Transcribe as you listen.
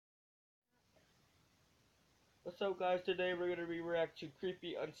What's up, guys? Today we're gonna be reacting to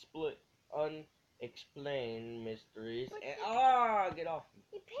creepy, unexplained mysteries. And get off me!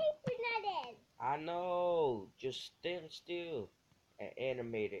 The paper not in. I know. Just stand still. And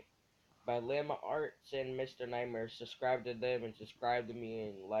animated by Llama Arts and Mr. Nightmare. Subscribe to them and subscribe to me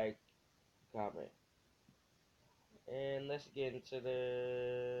and like, comment. And let's get into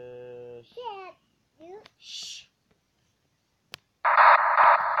this. Dad, you. Shh.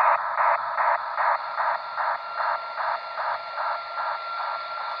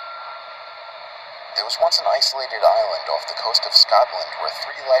 There was once an isolated island off the coast of Scotland where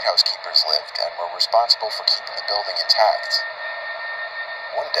 3 lighthouse keepers lived and were responsible for keeping the building intact.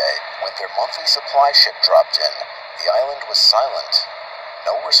 One day, when their monthly supply ship dropped in, the island was silent.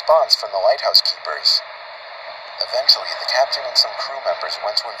 No response from the lighthouse keepers. Eventually, the captain and some crew members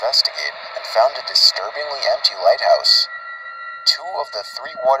went to investigate and found a disturbingly empty lighthouse. 2 of the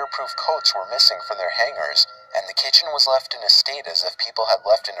 3 waterproof coats were missing from their hangars, and the kitchen was left in a state as if people had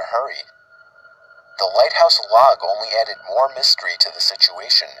left in a hurry. The lighthouse log only added more mystery to the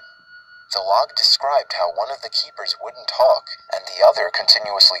situation. The log described how one of the keepers wouldn't talk, and the other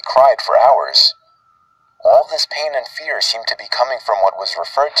continuously cried for hours. All this pain and fear seemed to be coming from what was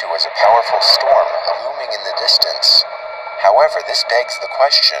referred to as a powerful storm looming in the distance. However, this begs the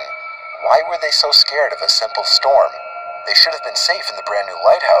question, why were they so scared of a simple storm? They should have been safe in the brand new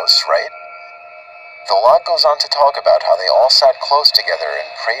lighthouse, right? The log goes on to talk about how they all sat close together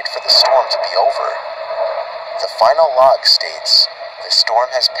and prayed for the storm to be over. The final log states, "The storm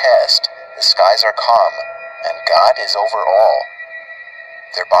has passed, the skies are calm, and God is over all."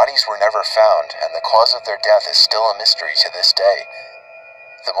 Their bodies were never found, and the cause of their death is still a mystery to this day.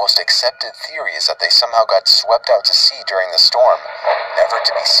 The most accepted theory is that they somehow got swept out to sea during the storm, never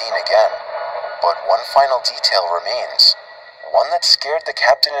to be seen again. But one final detail remains, one that scared the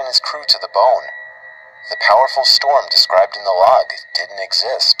captain and his crew to the bone. The powerful storm described in the log didn't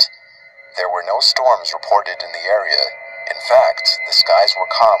exist. There were no storms reported in the area. In fact, the skies were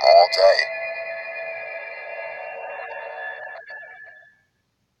calm all day.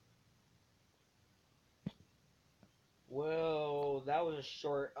 Well, that was a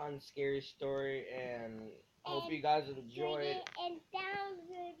short, unscary story, and hope you guys enjoyed. And down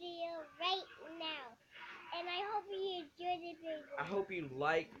video right now. And I hope you enjoyed the video. I hope you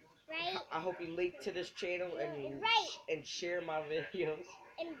like. Right. I hope you link to this channel and Right. and share my videos.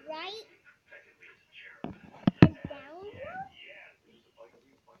 And right.